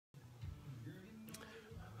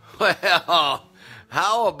Well,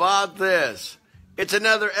 how about this? It's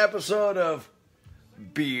another episode of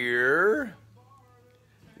Beer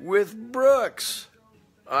with Brooks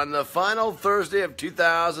on the final Thursday of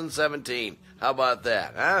 2017. How about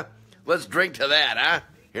that, huh? Let's drink to that, huh?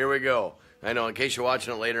 Here we go. I know, in case you're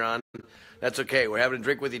watching it later on, that's okay. We're having a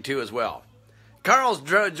drink with you, too, as well. Carl's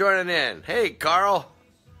joining in. Hey, Carl.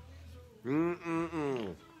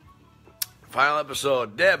 Final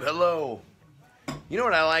episode. Deb, hello. You know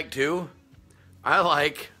what I like, too?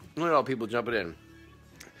 Look at all people jumping in.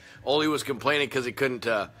 Ole was complaining because he couldn't,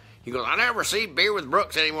 he goes, I never see Beer with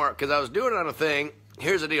Brooks anymore because I was doing it on a thing.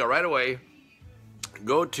 Here's the deal, right away.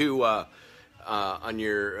 Go to, on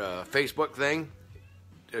your Facebook thing,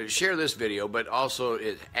 share this video, but also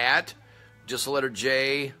it's at just the letter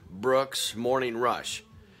J, Brooks, Morning Rush.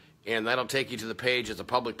 And that'll take you to the page. It's a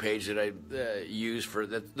public page that I use for,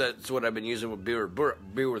 that's what I've been using with Beer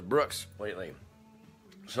with Brooks lately.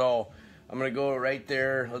 So I'm going to go right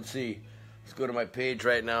there. Let's see. Let's go to my page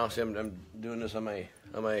right now. See, I'm doing this on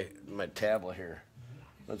my tablet here.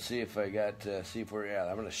 Let's see if I got, see if we're, yeah,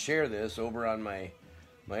 I'm going to share this over on my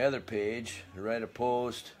other page, write a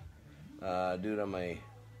post, do it on my,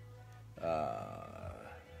 well,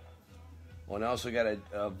 and I also got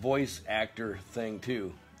a voice actor thing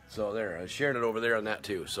too. So there, I shared it over there on that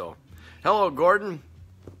too. So, hello, Gordon.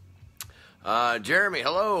 Jeremy,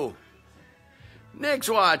 hello. Nick's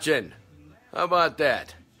watching. How about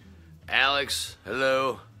that? Alex,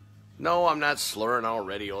 hello. No, I'm not slurring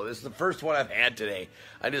already. Oh, this is the first one I've had today.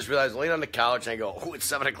 I just realized laying on the couch and I go, oh, it's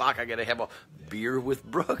 7 o'clock. I got to have a beer with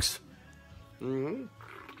Brooks.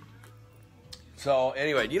 So,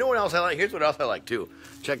 anyway, you know what else I like? Here's what else I like, too.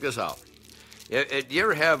 Check this out. You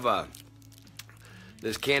ever have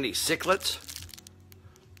this candy, Sicklets?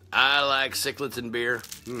 I like Sicklets in beer.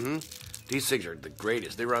 These things are the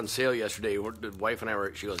greatest. They were on sale yesterday. The wife and I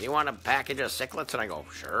were, she goes, you want a package of Sicklets? And I go,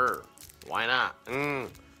 sure. Why not?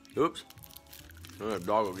 Oops. Oh, the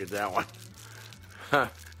dog will get that one.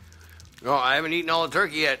 No, I haven't eaten all the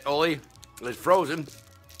turkey yet, Ole. It's frozen.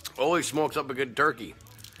 Ole smokes up a good turkey.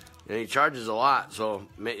 And he charges a lot, so,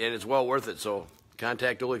 and it's well worth it. So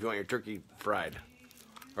contact Ole if you want your turkey fried.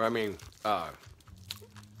 Or, I mean,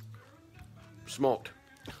 smoked.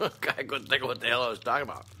 I couldn't think of what the hell I was talking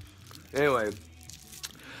about. Anyway,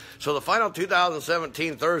 so the final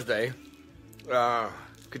 2017 Thursday,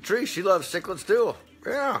 Catrice, she loves Sicklets too.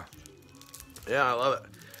 Yeah, I love it.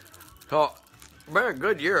 So, been a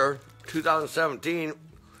good year, 2017.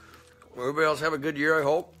 Everybody else have a good year, I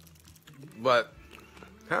hope. But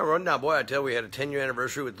kind of rundown, boy. I tell you, we had a 10-year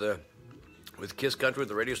anniversary with Kiss Country, with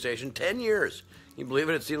the radio station. 10 years. Can you believe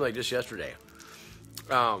it? It seemed like just yesterday.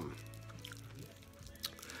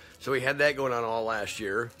 So we had that going on all last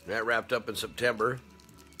year. That wrapped up in September.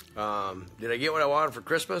 Did I get what I wanted for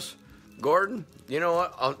Christmas? Gordon, you know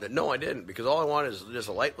what? No, I didn't, because all I wanted is just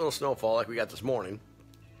a light little snowfall like we got this morning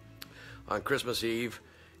on Christmas Eve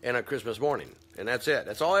and on Christmas morning. And that's it.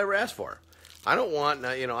 That's all I ever asked for. I don't want,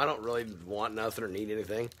 I don't really want nothing or need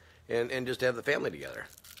anything. And just have the family together.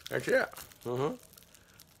 That's it.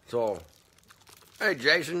 So, hey,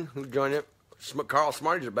 Jason, who joined it? Carl,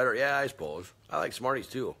 Smarties are better. Yeah, I suppose. I like Smarties,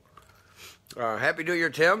 too. Happy New Year,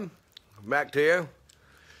 Tim. Back to you.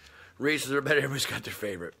 Reese's are better. Everybody's got their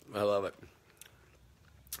favorite. I love it.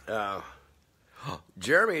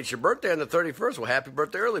 Jeremy, it's your birthday on the 31st. Well, happy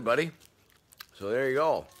birthday early, buddy. So there you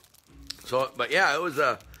go. So, but yeah, it was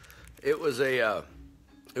a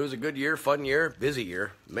good year, fun year, busy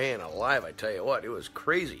year. Man alive, I tell you what, it was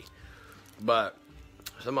crazy. But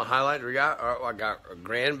some of the highlights we got, I got a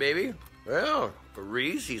grandbaby. Yeah, for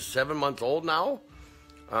Reese, he's 7 months old now.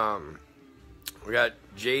 We got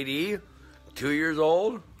JD, 2 years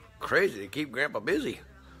old. Crazy to keep Grandpa busy.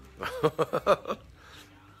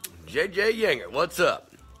 JJ Yanger, what's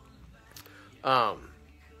up?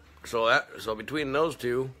 So between those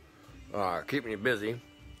two, keeping you busy.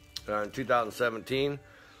 In 2017,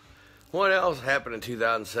 what else happened in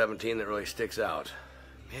 2017 that really sticks out?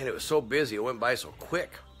 Man, it was so busy. It went by so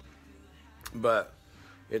quick. But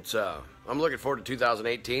it's I'm looking forward to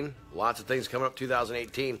 2018. Lots of things coming up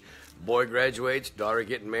 2018. Boy graduates, daughter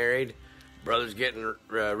getting married, brother's getting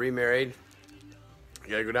remarried. You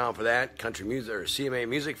gotta go down for that. Country music or CMA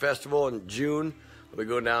Music Festival in June. We'll be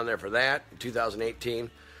going down there for that in 2018.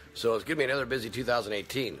 So it's gonna be another busy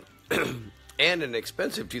 2018. And an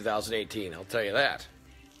expensive 2018, I'll tell you that.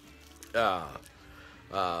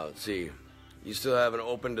 Let's see. You still haven't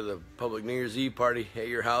opened to the public New Year's Eve party at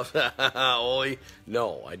your house? Oli?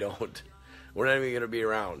 No, I don't. We're not even going to be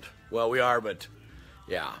around. Well, we are, but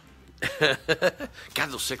yeah. God,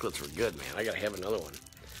 those Sicklets were good, man. I got to have another one.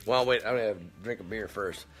 Well, wait, I'm going to drink a beer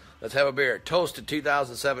first. Let's have a beer. Toast to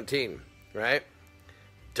 2017, right?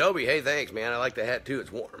 Toby, hey, thanks, man. I like the hat, too.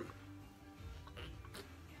 It's warm.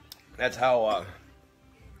 That's how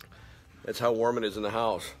warm it is in the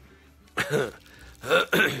house.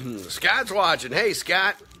 Scott's watching. Hey,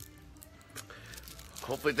 Scott.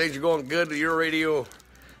 Hopefully things are going good to your radio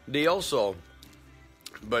deal. So,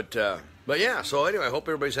 but yeah. So anyway, I hope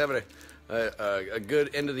everybody's having a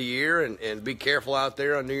good end of the year, and be careful out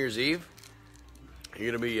there on New Year's Eve.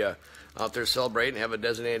 You're gonna be out there celebrating. Have a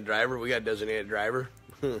designated driver. We got a designated driver.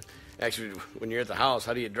 Actually, when you're at the house,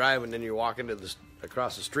 how do you drive and then you're walking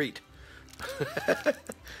across the street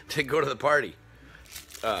to go to the party?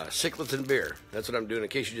 Cichlids and beer. That's what I'm doing. In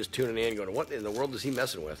case you're just tuning in, going, what in the world is he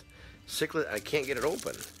messing with? Cichlid, I can't get it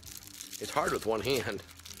open. It's hard with one hand.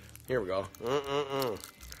 Here we go.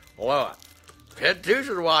 Well, Ted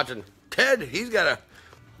Tuescher's watching. Ted, he got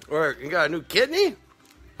a new kidney?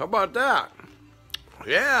 How about that?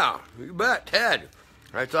 Yeah, you bet, Ted.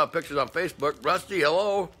 I saw pictures on Facebook. Rusty,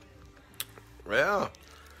 hello. Yeah.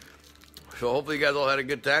 So hopefully you guys all had a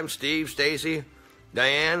good time. Steve, Stacy,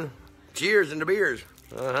 Diane, cheers into beers.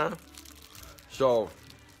 So,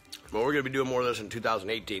 well, we're going to be doing more of this in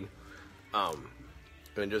 2018.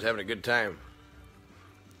 And just having a good time.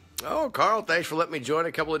 Oh, Carl, thanks for letting me join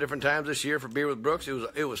a couple of different times this year for Beer with Brooks.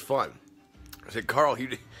 It was fun. I said, Carl,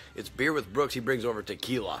 it's Beer with Brooks. He brings over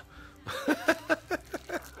tequila.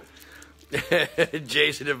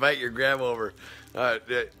 Jason, invite your grandma over.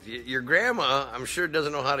 Your grandma, I'm sure,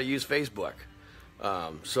 doesn't know how to use Facebook.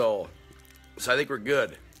 So I think we're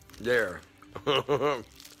good there.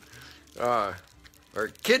 Or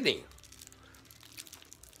kidney.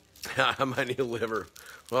 I might need a liver.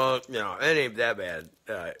 Well, it ain't that bad,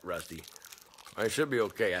 Rusty. I should be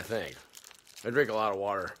okay, I think. I drink a lot of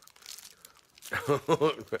water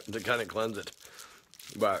to kind of cleanse it.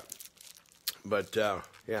 But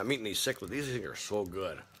yeah, I'm eating these cichlids. These things are so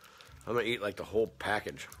good. I'm going to eat like the whole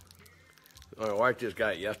package. My wife just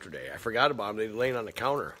got it yesterday. I forgot about them. They were laying on the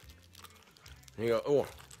counter. And you go, oh,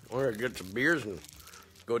 I'm going to get some beers and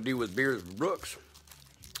go deal with Beers with Brooks.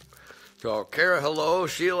 So, Kara, hello.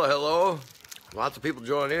 Sheila, hello. Lots of people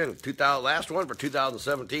joining in. Last one for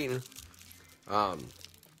 2017.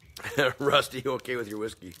 Rusty, okay with your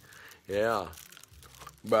whiskey? Yeah.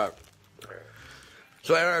 But,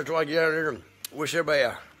 so I just want to get out here and wish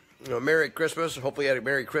everybody a Merry Christmas. Hopefully you had a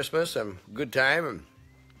Merry Christmas and good time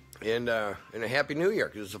and a Happy New Year,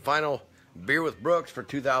 because it's the final Beer with Brooks for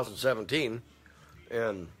 2017.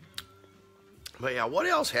 But yeah, what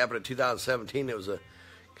else happened in 2017 that was a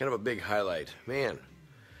kind of a big highlight? Man,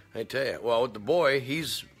 I tell you. Well, with the boy,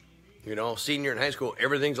 he's, senior in high school,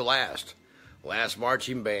 everything's a last. Last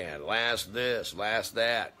marching band, last this, last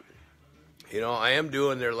that. I am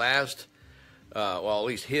doing their last, at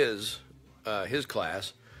least his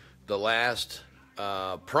class, the last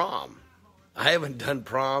prom. I haven't done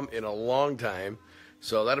prom in a long time,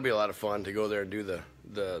 so that'll be a lot of fun to go there and do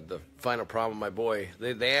the final prom with my boy.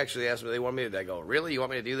 They actually asked me, they want me to, I go, really? You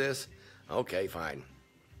want me to do this? Okay, fine.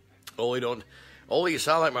 Oli, you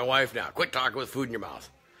sound like my wife now. Quit talking with food in your mouth.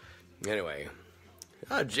 Anyway,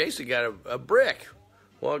 Jason got a brick.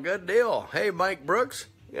 Well, good deal. Hey, Mike Brooks,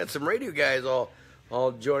 you got some radio guys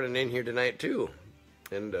all joining in here tonight, too.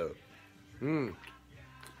 And,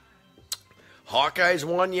 Hawkeyes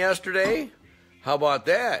won yesterday. How about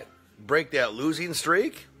that? Break that losing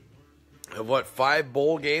streak of 5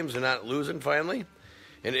 bowl games and not losing finally.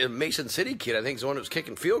 And Mason City kid, I think, is the one who was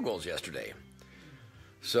kicking field goals yesterday.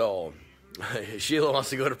 So, Sheila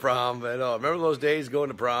wants to go to prom. But remember those days going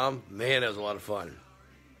to prom? Man, that was a lot of fun.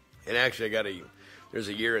 And actually, there's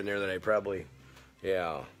a year in there that I probably,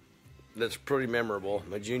 that's pretty memorable.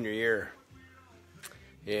 My junior year.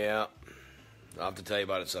 Yeah. I'll have to tell you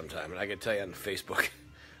about it sometime. And I can tell you on Facebook.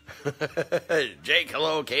 Jake,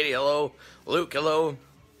 hello. Katie, hello. Luke, hello.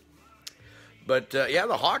 But, the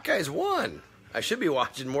Hawkeyes won. I should be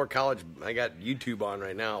watching more college. I got YouTube on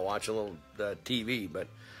right now, watching a little TV. But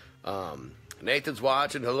Nathan's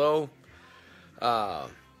watching. Hello.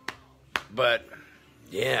 But,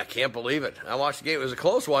 yeah, can't believe it. I watched the game. It was a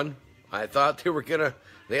close one. I thought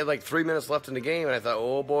they had like 3 minutes left in the game. And I thought,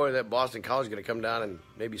 oh, boy, that Boston College is going to come down and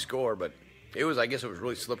maybe score. But I guess it was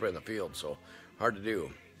really slippery in the field. So, hard to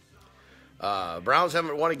do. Browns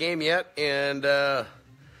haven't won a game yet. And the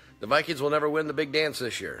Vikings will never win the big dance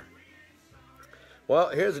this year. Well,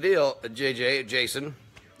 here's the deal, Jason.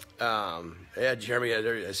 Jeremy,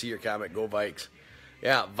 I see your comment. Go Vikes.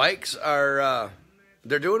 Yeah, Vikes are,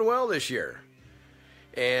 they're doing well this year.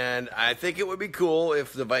 And I think it would be cool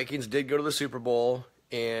if the Vikings did go to the Super Bowl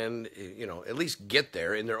and, at least get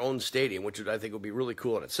there in their own stadium, which I think would be really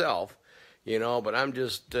cool in itself, but I'm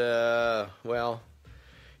just, I'm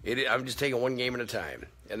just taking one game at a time.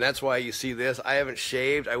 And that's why you see this. I haven't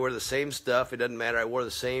shaved. I wear the same stuff. It doesn't matter. I wore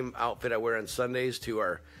the same outfit I wear on Sundays to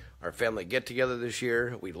our family get-together this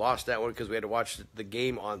year. We lost that one because we had to watch the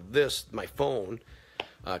game on my phone,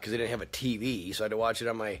 because they didn't have a TV, so I had to watch it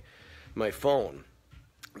on my phone.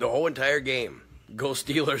 The whole entire game. Go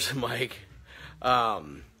Steelers, Mike.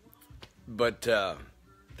 But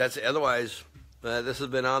that's otherwise, this has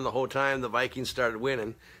been on the whole time the Vikings started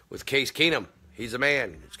winning with Case Keenum. He's a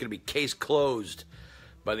man. It's going to be case closed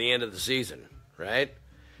by the end of the season, right?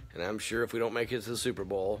 And I'm sure if we don't make it to the Super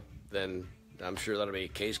Bowl, then I'm sure that'll be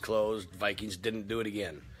case closed. Vikings didn't do it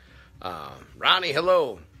again. Ronnie,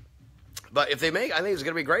 hello. But if they make, I think it's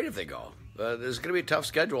going to be great if they go. There's going to be a tough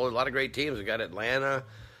schedule. There's a lot of great teams. We got Atlanta.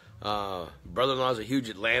 Brother-in-law's a huge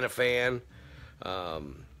Atlanta fan. Yeah,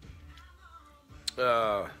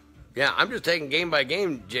 I'm just taking game by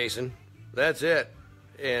game, Jason. That's it.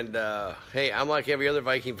 And, hey, I'm like every other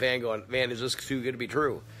Viking fan going, man, is this too good to be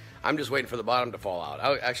true? I'm just waiting for the bottom to fall out.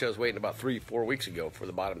 I was waiting about 3-4 weeks ago for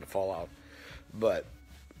the bottom to fall out. But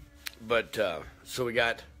so we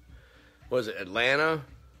got, what is it, Atlanta,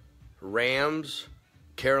 Rams,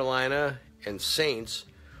 Carolina, and Saints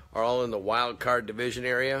are all in the wild card division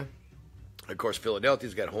area. Of course,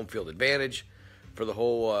 Philadelphia's got home field advantage for the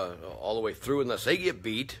whole, all the way through, unless they get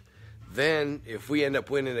beat. Then, if we end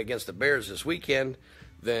up winning against the Bears this weekend,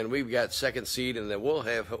 then we've got second seed, and then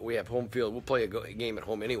we have home field. We'll play a game at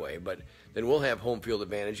home anyway, but then we'll have home field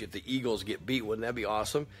advantage. If the Eagles get beat, wouldn't that be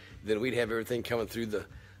awesome? Then we'd have everything coming through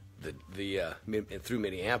through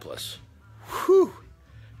Minneapolis. Whew!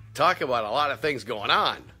 Talk about a lot of things going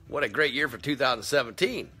on. What a great year for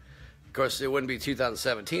 2017. Of course, it wouldn't be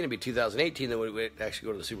 2017; it'd be 2018. Then we'd actually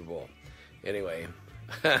go to the Super Bowl. Anyway,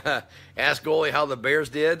 ask Goalie how the Bears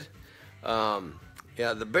did.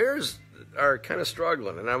 Yeah, the Bears are kind of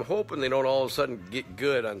struggling, and I'm hoping they don't all of a sudden get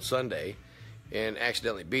good on Sunday and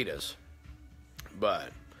accidentally beat us.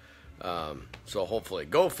 But, so hopefully.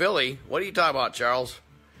 Go Philly. What are you talking about, Charles?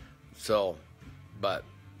 So, but,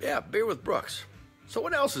 yeah, beer with Brooks. So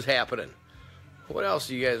what else is happening? What else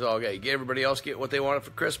do you guys all get? Everybody else get what they wanted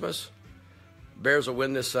for Christmas? Bears will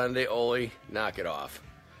win this Sunday. Ole, knock it off.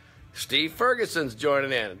 Steve Ferguson's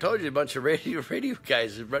joining in. I told you a bunch of radio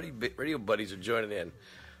guys, radio buddies are joining in.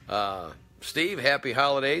 Steve, happy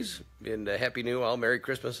holidays and Merry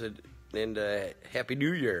Christmas and Happy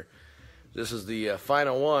New Year. This is the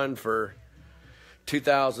final one for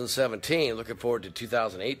 2017. Looking forward to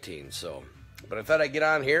 2018. So, but I thought I'd get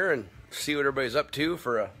on here and see what everybody's up to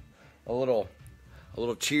for a little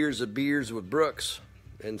cheers of beers with Brooks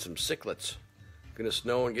and some cichlets. Going to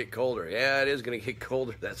snow and get colder. Yeah, it is going to get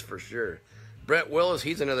colder, that's for sure. Brett Willis,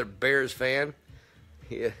 he's another Bears fan.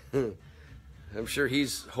 Yeah, I'm sure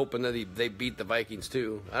he's hoping that they beat the Vikings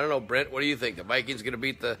too. I don't know, Brent, what do you think? The Vikings going to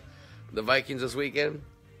beat the Vikings this weekend?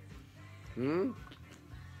 It'd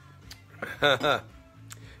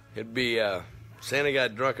be Santa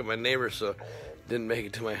got drunk at my neighbor, so didn't make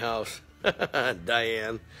it to my house.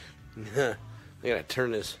 Diane. I gotta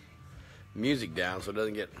turn this music down so it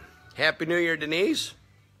doesn't get... Happy New Year, Denise.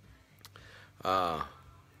 I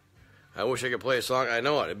wish I could play a song. I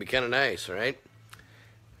know it. It'd be kind of nice, right?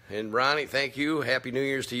 And Ronnie, thank you. Happy New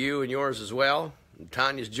Year's to you and yours as well. And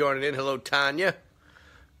Tanya's joining in. Hello, Tanya.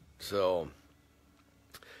 So,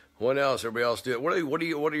 what else? Everybody else do it. What are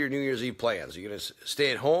your New Year's Eve plans? Are you gonna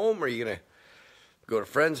stay at home, or are you gonna go to a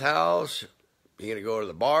friend's house? Are you gonna go to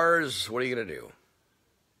the bars? What are you gonna do?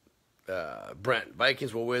 Brent,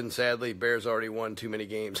 Vikings will win. Sadly, Bears already won too many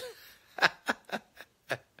games.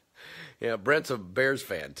 Yeah, Brent's a Bears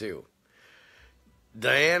fan too.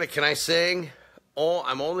 Diana, can I sing? Oh,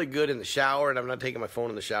 I'm only good in the shower, and I'm not taking my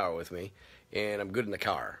phone in the shower with me, and I'm good in the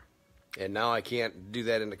car. And now I can't do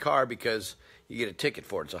that in the car because you get a ticket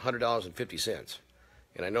for it. It's $100.50,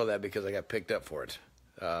 and I know that because I got picked up for it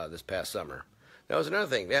this past summer. That was another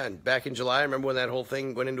thing. Yeah, and back in July, I remember when that whole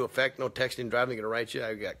thing went into effect. No texting, driving, going to write you.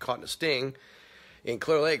 I got caught in a sting in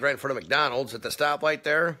Clear Lake, right in front of McDonald's at the stoplight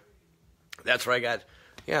there. That's where I got.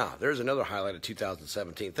 Yeah, there's another highlight of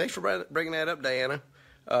 2017. Thanks for bringing that up, Diana.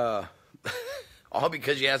 All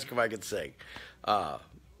because you asked if I could sing. Yeah,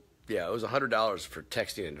 it was $100 for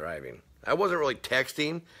texting and driving. I wasn't really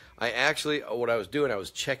texting. What I was doing, I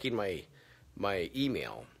was checking my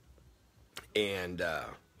email. And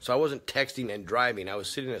so I wasn't texting and driving. I was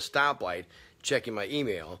sitting at a stoplight checking my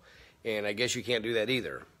email. And I guess you can't do that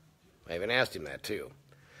either. I even asked him that too.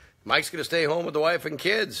 Mike's going to stay home with the wife and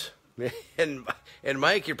kids. And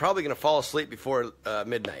Mike, you're probably going to fall asleep before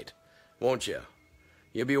midnight, won't you?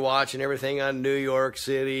 You'll be watching everything on New York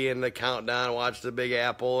City and the countdown, watch the Big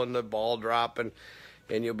Apple and the ball drop, and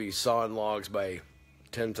you'll be sawing logs by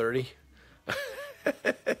 10:30.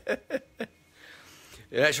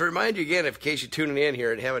 And I should remind you again, in case you're tuning in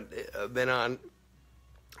here and haven't been on,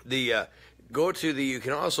 you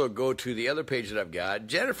can also go to the other page that I've got.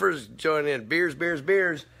 Jennifer's joining in. Beers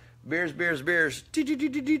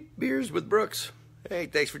with Brooks. Hey,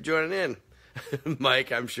 thanks for joining in.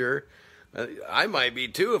 Mike, I'm sure. I might be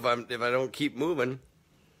too if I don't keep moving.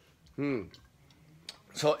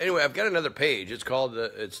 So anyway, I've got another page. It's called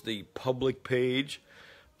the public page.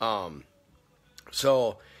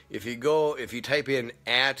 So if you type in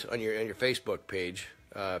 @ on your Facebook page,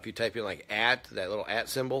 if you type in like @ that little @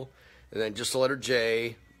 symbol, and then just the letter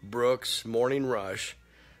J, Brooks Morning Rush,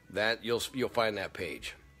 that you'll find that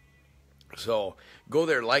page. So go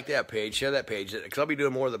there, like that page, share that page, because I'll be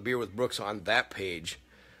doing more of the Beer with Brooks on that page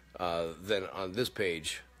than on this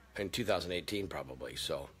page in 2018 probably.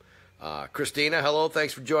 So Christina, hello,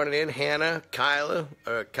 thanks for joining in. Hannah, Kyle.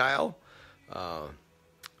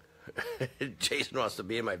 Jason wants to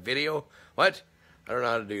be in my video. What? I don't know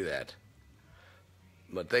how to do that.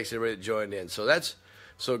 But thanks to everybody that joined in. So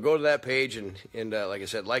go to that page and like I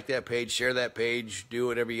said, like that page, share that page, do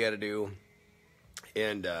whatever you got to do.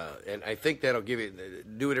 And I think that'll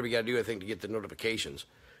do whatever you got to do, I think, to get the notifications.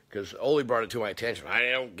 Because Ole brought it to my attention.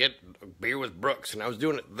 I don't get Beer with Brooks. And I was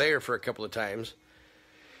doing it there for a couple of times.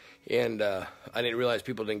 And I didn't realize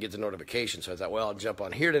people didn't get the notification. So I thought, well, I'll jump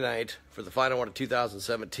on here tonight for the final one of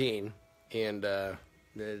 2017. And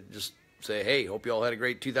just say, hey, hope you all had a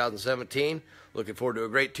great 2017. Looking forward to a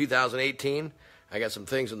great 2018. I got some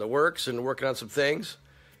things in the works and working on some things.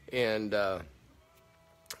 And we'll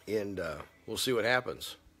see what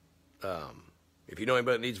happens. If you know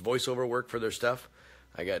anybody that needs voiceover work for their stuff,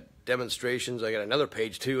 I got demonstrations. I got another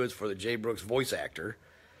page, too. It's for the J. Brooks voice actor.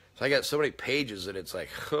 So I got so many pages that it's like,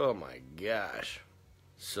 oh, my gosh.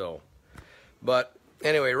 So, but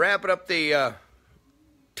anyway, wrapping up the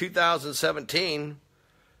 2017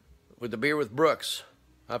 with the Beer with Brooks.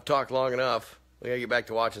 I've talked long enough. We got to get back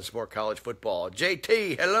to watching some more college football.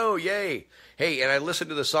 JT, hello, yay. Hey, and I listened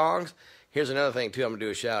to the songs. Here's another thing, too. I'm going to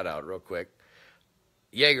do a shout-out real quick.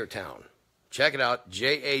 Jagertown. Check it out,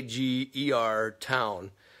 Jager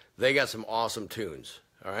Town. They got some awesome tunes.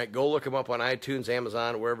 All right, go look them up on iTunes,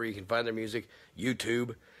 Amazon, wherever you can find their music,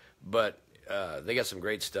 YouTube. But they got some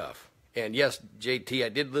great stuff. And yes, JT, I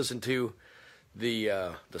did listen to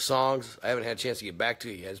the songs. I haven't had a chance to get back to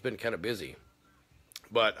you yet. It's been kind of busy.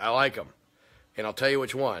 But I like them. And I'll tell you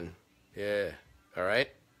which one. Yeah, all right?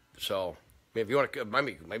 So if you want to,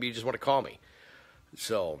 maybe you just want to call me.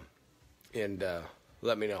 So, and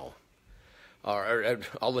let me know. Or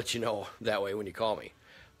I'll let you know that way when you call me.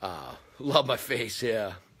 Love my face,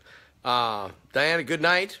 yeah. Diana, good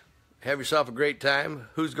night. Have yourself a great time.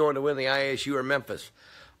 Who's going to win the ISU or Memphis?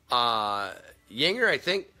 Yinger, I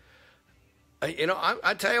think.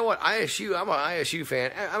 I tell you what, ISU. I'm an ISU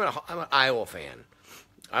fan. I'm an Iowa fan.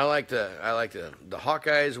 I like the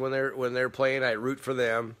Hawkeyes when they're playing. I root for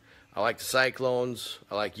them. I like the Cyclones.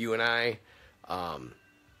 I like UNI. I'm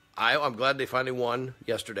glad they finally won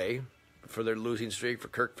yesterday for their losing streak. For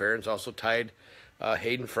Kirk Ferentz also tied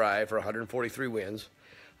Hayden Fry for 143 wins.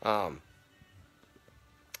 And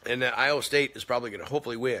then Iowa State is probably going to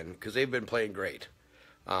hopefully win because they've been playing great.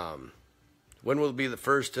 When will be the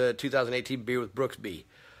first 2018 Beer with Brooks be?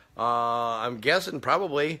 I'm guessing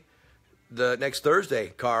probably the next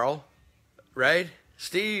Thursday, Carl. Right?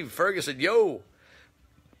 Steve Ferguson, yo!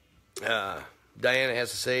 Diana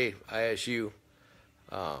has to say ISU.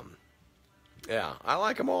 Yeah, I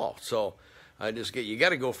like them all. So you got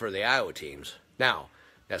to go for the Iowa teams. Now,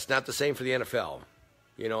 that's not the same for the NFL.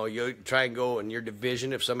 You try and go in your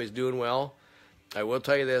division if somebody's doing well. I will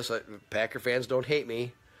tell you this: Packer fans don't hate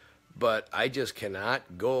me, but I just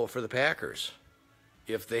cannot go for the Packers.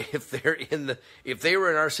 If they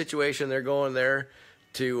were in our situation, they're going there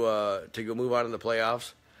to go move on in the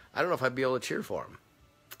playoffs. I don't know if I'd be able to cheer for them.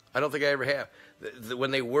 I don't think I ever have.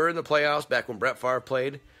 When they were in the playoffs, back when Brett Favre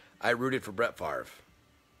played, I rooted for Brett Favre.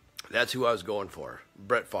 That's who I was going for,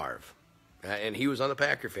 Brett Favre. And he was on the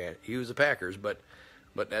Packer fan. He was the Packers, but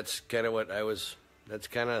that's kind of what I was. That's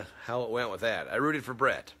kind of how it went with that. I rooted for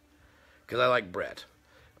Brett because I like Brett.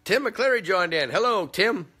 Tim McCleary joined in. Hello,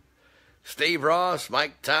 Tim. Steve Ross,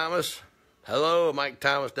 Mike Thomas. Hello, Mike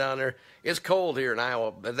Thomas down there. It's cold here in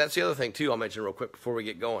Iowa. But that's the other thing, too, I'll mention real quick before we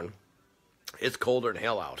get going. It's colder than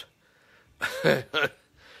hell out. It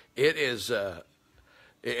is,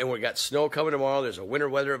 and we got snow coming tomorrow. There's a winter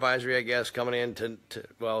weather advisory, I guess, coming in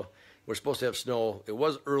well, We're supposed to have snow. It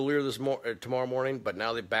was earlier tomorrow morning, but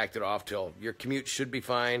now they backed it off till your commute should be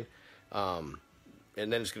fine. And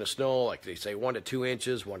then it's going to snow, like they say, 1 to 2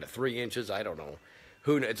 inches, 1 to 3 inches. I don't know.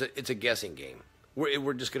 Who knows? It's a guessing game.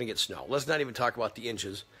 We're just going to get snow. Let's not even talk about the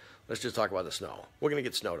inches. Let's just talk about the snow. We're going to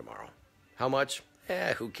get snow tomorrow. How much?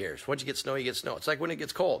 Who cares? Once you get snow, you get snow. It's like when it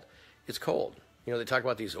gets cold. It's cold. You know, they talk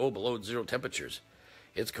about these, below 0 temperatures.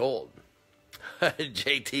 It's cold.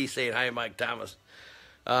 JT saying hi, Mike Thomas.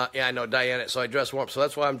 Yeah, I know, Diana. So I dress warm. So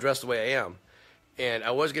that's why I'm dressed the way I am. And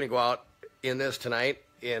I was going to go out in this tonight,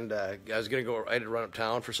 and I was going to go, I had to run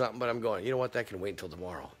uptown for something, but I'm going, you know what, that can wait until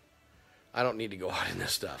tomorrow. I don't need to go out in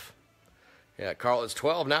this stuff. Yeah, Carl, it's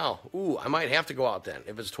 12 now. Ooh, I might have to go out then.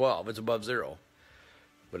 If it's 12, it's above 0.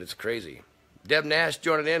 But it's crazy. Deb Nash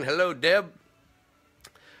joining in. Hello, Deb.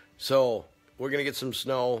 So we're going to get some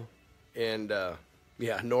snow, and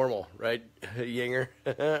yeah, normal, right, Yinger?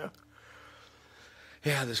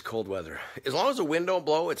 Yeah, this cold weather. As long as the wind don't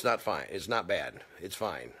blow, it's not fine. It's not bad. It's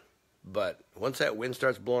fine. But once that wind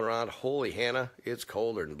starts blowing around, holy Hannah, it's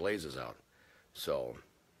colder than blazes out. So,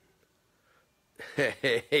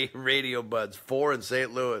 hey, Radio Buds, 4 in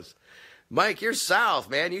St. Louis. Mike, you're south,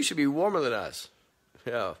 man. You should be warmer than us.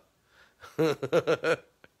 Yeah.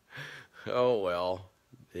 Oh, well.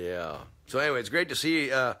 Yeah. So anyway, it's great to see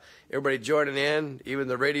everybody joining in, even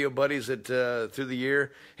the radio buddies that through the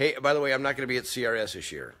year. Hey, by the way, I'm not going to be at CRS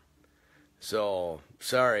this year. So,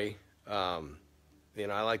 sorry. You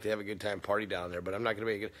know, I like to have a good time party down there, but I'm not going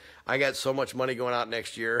to be I got so much money going out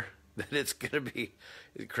next year that it's going to be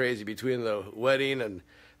crazy between the wedding and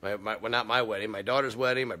well, not my wedding, my daughter's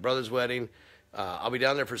wedding, my brother's wedding. I'll be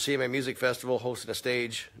down there for CMA Music Festival, hosting a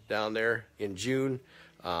stage down there in June.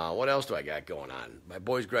 What else do I got going on? My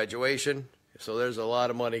boy's graduation. So there's a lot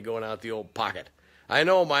of money going out the old pocket. I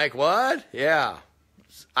know, Mike. What? Yeah.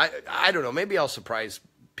 I don't know. Maybe I'll surprise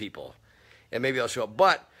people, and maybe I'll show up.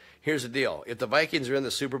 But here's the deal. If the Vikings are in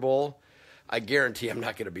the Super Bowl, I guarantee I'm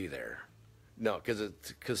not going to be there. No, because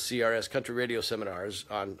CRS, Country Radio Seminars,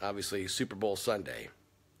 on, obviously, Super Bowl Sunday.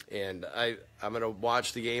 And I'm going to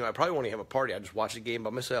watch the game. I probably won't even have a party. I'll just watch the game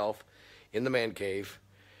by myself in the man cave,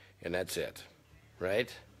 and that's it.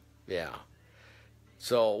 Right? Yeah.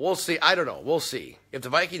 So we'll see. I don't know. We'll see. If the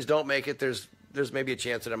Vikings don't make it, there's maybe a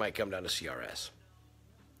chance that I might come down to CRS.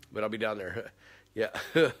 But I'll be down there. Yeah.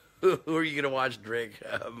 Who are you going to watch drink,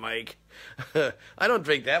 Mike? I don't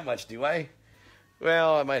drink that much, do I?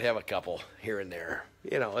 Well, I might have a couple here and there.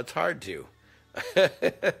 You know, it's hard to.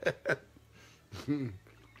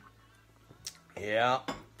 Yeah.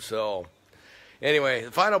 So, anyway,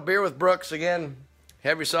 the final beer with Brooks again.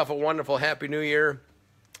 Have yourself a wonderful, happy new year.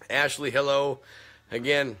 Ashley, hello.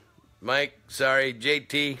 Again, Mike, sorry.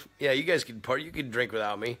 JT, yeah, you guys can party. You can drink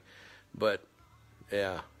without me. But,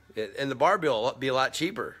 yeah. And the bar bill will be a lot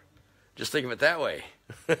cheaper. Just think of it that way.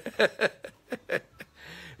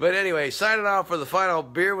 But anyway, signing off for the final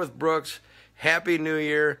beer with Brooks. Happy New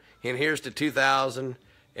Year. And here's to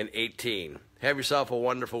 2018. Have yourself a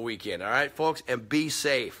wonderful weekend. All right, folks? And be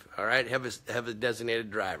safe. All right? Have a designated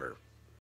driver.